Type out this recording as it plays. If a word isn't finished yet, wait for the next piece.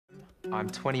I'm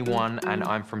 21 and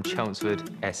I'm from Chelmsford,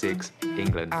 Essex,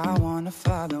 England.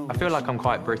 I feel like I'm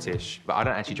quite British, but I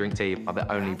don't actually drink tea. I'm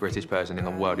the only British person in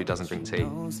the world who doesn't drink tea.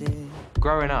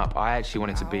 Growing up, I actually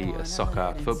wanted to be a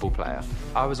soccer football player.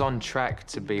 I was on track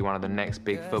to be one of the next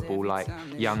big football, like,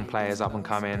 young players up and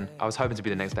coming. I was hoping to be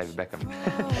the next David Beckham.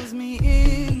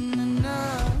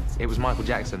 It was Michael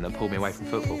Jackson that pulled me away from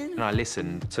football. And I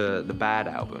listened to the Bad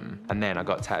album, and then I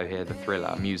got Tattoo Here, the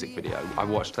Thriller music video. I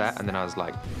watched that, and then I was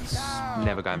like,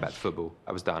 never going back to football.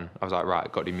 I was done. I was like,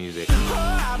 right, got to do music.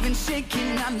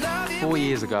 4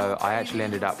 years ago, I actually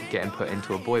ended up getting put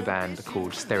into a boy band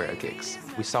called Stereokicks.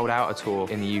 We sold out a tour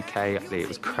in the UK. It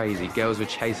was crazy. Girls were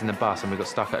chasing the bus, and we got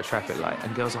stuck at a traffic light,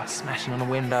 and girls were like smashing on the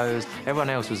windows. Everyone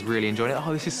else was really enjoying it.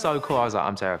 Oh, this is so cool. I was like,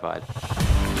 I'm terrified.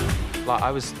 Like,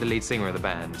 I was the lead singer of the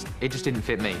band. It just didn't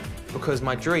fit me, because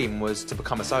my dream was to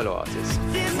become a solo artist.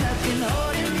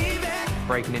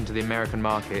 Breaking into the American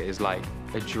market is like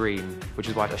a dream, which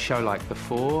is why a show like The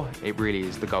Four, it really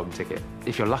is the golden ticket.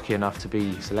 If you're lucky enough to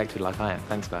be selected like I am,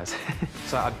 thanks guys.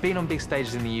 So I've been on big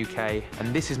stages in the UK,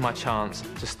 and this is my chance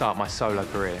to start my solo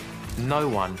career. No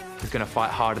one is gonna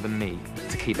fight harder than me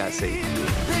to keep that seat.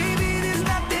 Baby, there's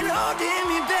nothing holding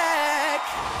me back.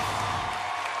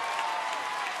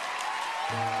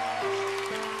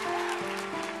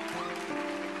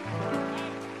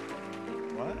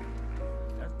 What?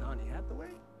 That's Donny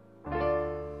Hathaway?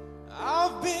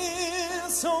 I've been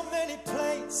so many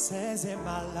places in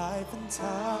my life and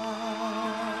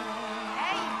time.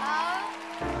 Hey,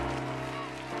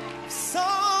 I've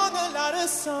sung a lot of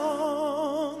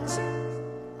songs.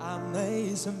 I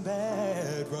made some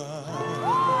bad runs.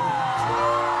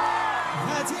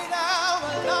 I did our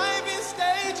life in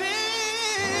stages.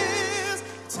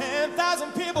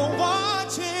 10,000 people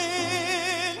watching,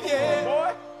 yeah.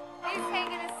 Boy. he's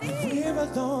taking a seat. We're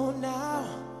alone now,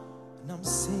 and I'm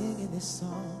singing this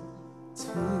song to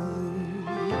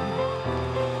you.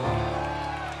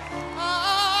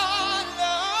 I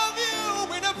love you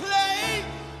in a place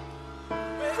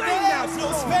where there's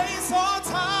no space or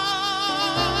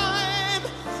time.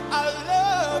 I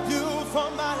love you for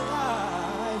my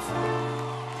life.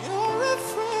 You're a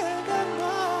friend of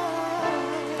mine.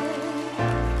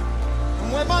 And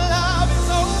when my love is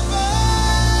over,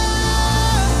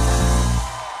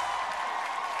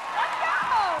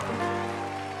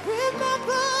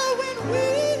 remember when we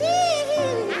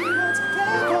were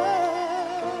together.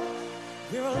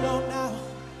 We're alone now,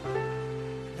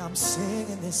 and I'm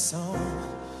singing this song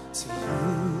to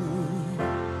you.